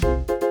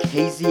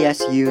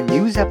KZSU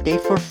News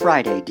Update for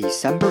Friday,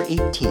 December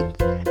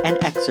 18th.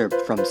 An excerpt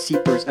from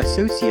CPER's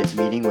Associates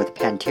meeting with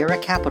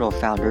Pantera Capital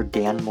founder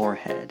Dan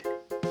Moorhead.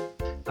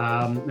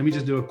 Let me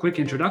just do a quick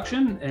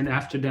introduction, and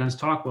after Dan's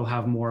talk, we'll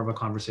have more of a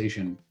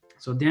conversation.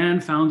 So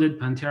Dan founded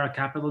Pantera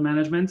Capital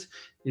Management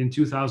in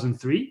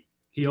 2003.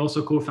 He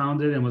also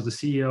co-founded and was the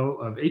CEO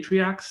of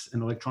Atriax,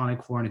 an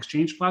electronic foreign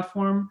exchange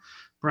platform.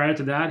 Prior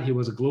to that, he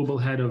was a global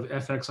head of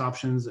FX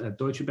options at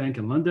Deutsche Bank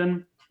in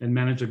London and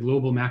managed a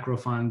global macro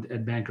fund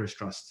at Bankers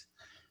Trust.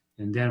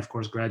 And Dan, of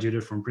course,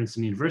 graduated from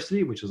Princeton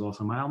University, which is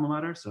also my alma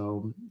mater.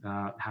 So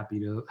happy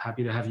to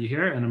have you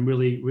here. And I'm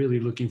really, really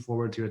looking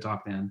forward to your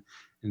talk, Dan.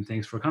 And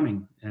thanks for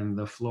coming. And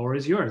the floor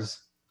is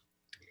yours.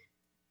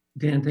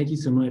 Dan, thank you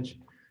so much.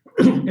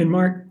 And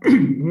Mark,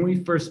 when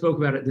we first spoke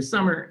about it this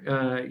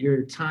summer,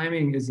 your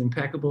timing is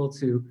impeccable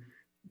to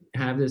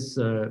have this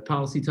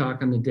policy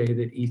talk on the day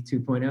that ETH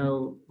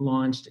 2.0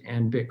 launched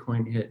and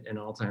Bitcoin hit an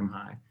all-time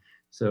high.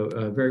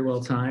 So very well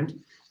timed.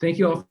 Thank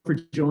you all for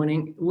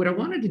joining. What I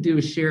wanted to do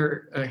is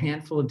share a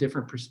handful of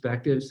different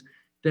perspectives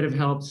that have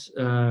helped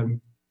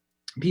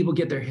people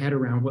get their head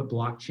around what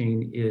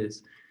blockchain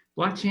is.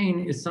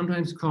 Blockchain is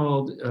sometimes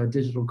called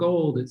digital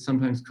gold. It's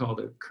sometimes called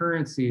a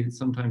currency. It's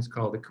sometimes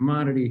called a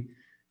commodity.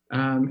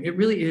 It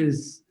really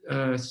is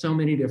so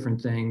many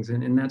different things,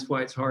 and that's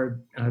why it's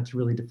hard to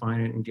really define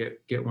it and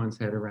get one's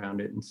head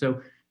around it. And so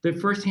the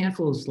first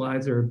handful of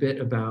slides are a bit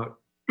about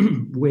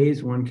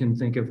ways one can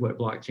think of what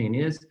blockchain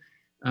is,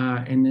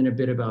 and then a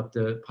bit about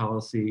the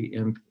policy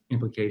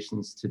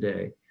implications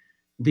today.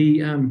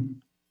 The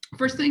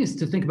first thing is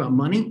to think about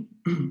money.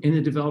 In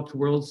the developed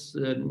worlds,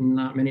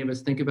 not many of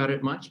us think about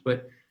it much,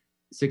 but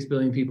 6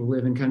 billion people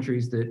live in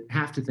countries that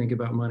have to think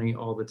about money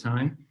all the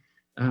time.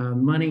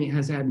 Money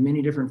has had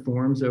many different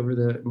forms over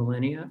the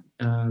millennia.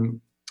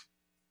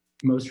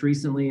 Most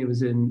recently, it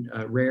was in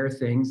rare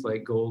things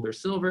like gold or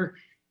silver,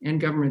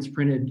 and governments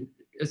printed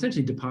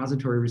essentially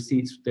depository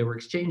receipts that were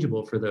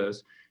exchangeable for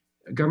those.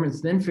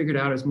 Governments then figured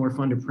out it's more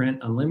fun to print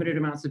unlimited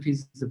amounts of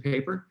pieces of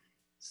paper.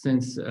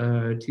 Since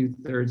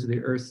 2/3 of the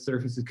Earth's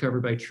surface is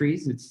covered by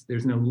trees,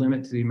 there's no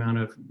limit to the amount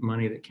of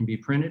money that can be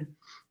printed.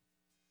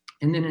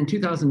 And then in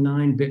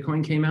 2009,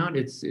 Bitcoin came out.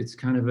 It's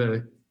kind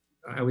of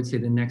I would say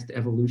the next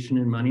evolution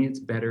in money. It's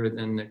better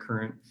than the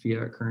current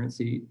fiat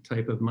currency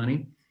type of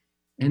money.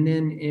 And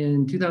then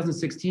in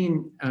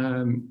 2016,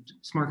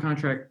 smart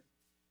contract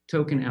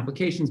token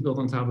applications built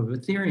on top of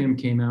Ethereum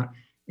came out,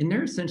 and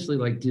they're essentially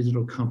like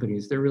digital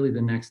companies. They're really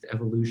the next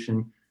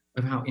evolution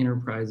of how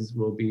enterprises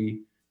will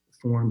be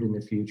formed in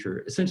the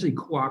future, essentially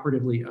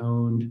cooperatively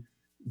owned,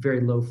 very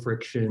low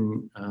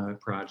friction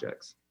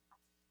projects.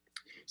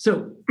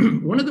 So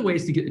one of the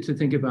ways to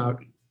think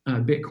about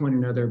Bitcoin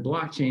and other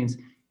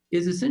blockchains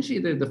is essentially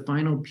the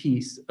final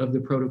piece of the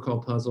protocol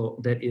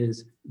puzzle that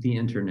is the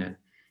internet.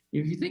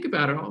 If you think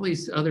about it, all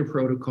these other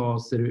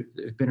protocols that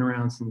have been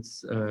around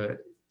since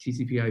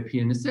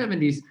TCP/IP in the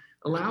 70s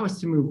allow us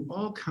to move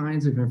all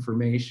kinds of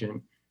information,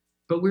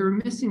 but we were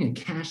missing a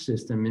cache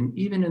system. And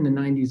even in the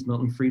 90s,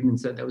 Milton Friedman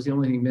said that was the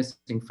only thing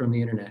missing from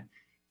the internet.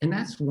 And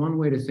that's one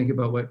way to think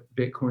about what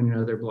Bitcoin and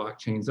other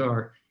blockchains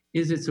are,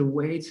 is it's a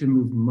way to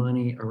move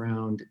money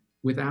around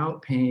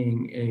without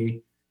paying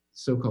a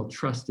so-called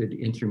trusted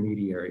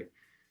intermediary.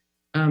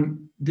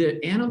 The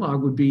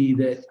analog would be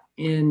that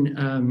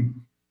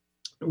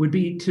would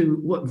be to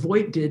what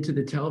VoIP did to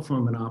the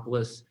telephone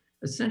monopolists.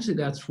 Essentially,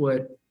 that's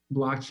what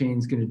blockchain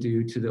is going to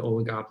do to the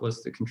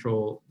oligopolists that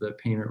control the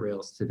payment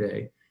rails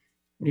today.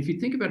 And if you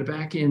think about it,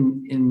 back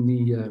in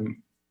the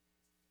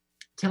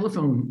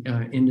telephone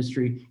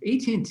industry,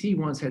 AT&T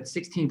once had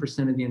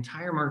 16% of the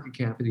entire market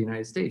cap of the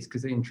United States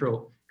because they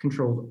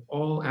controlled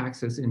all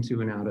access into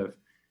and out of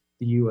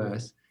the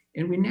US.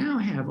 And we now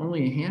have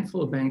only a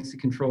handful of banks that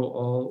control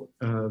all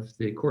of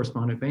the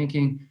correspondent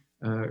banking,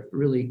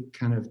 really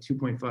kind of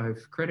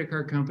 2.5 credit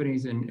card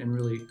companies, and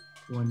really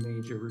one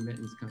major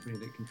remittance company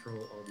that control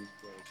all these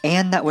flows.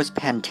 And that was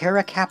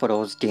Pantera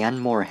Capital's Dan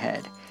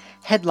Moorhead.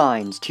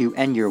 Headlines to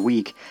end your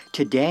week.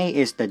 Today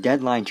is the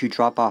deadline to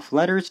drop off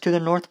letters to the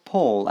North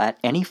Pole at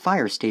any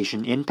fire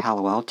station in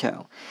Palo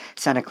Alto.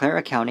 Santa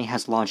Clara County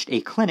has launched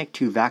a clinic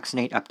to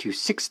vaccinate up to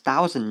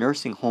 6,000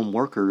 nursing home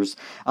workers,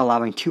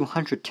 allowing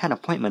 210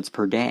 appointments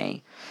per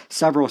day.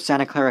 Several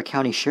Santa Clara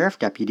County Sheriff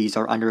deputies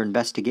are under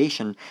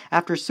investigation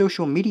after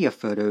social media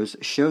photos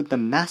showed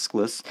them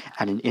maskless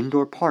at an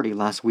indoor party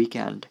last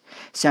weekend.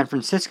 San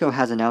Francisco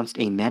has announced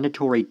a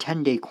mandatory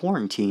 10-day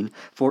quarantine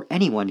for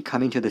anyone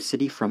coming to the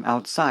city from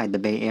outside the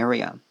Bay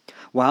Area.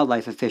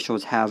 Wildlife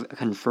officials have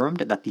confirmed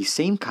that the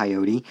same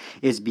coyote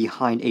is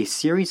behind a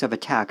series of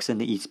attacks in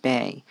the East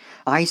Bay.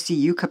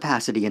 ICU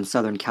capacity in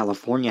Southern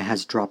California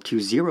has dropped to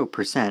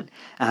 0%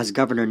 as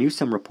Governor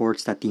Newsom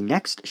reports that the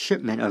next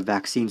shipment of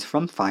vaccines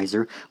from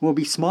Pfizer will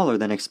be smaller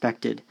than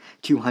expected,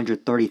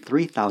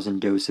 233,000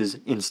 doses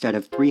instead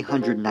of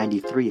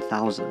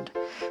 393,000.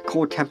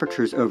 Cold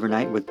temperatures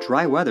overnight with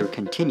dry weather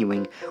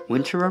continuing.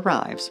 Winter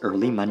arrives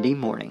early Monday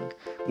morning.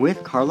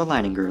 With Carla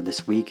Leininger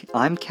this week,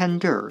 I'm Ken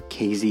Durr,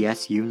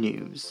 KZSU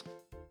News.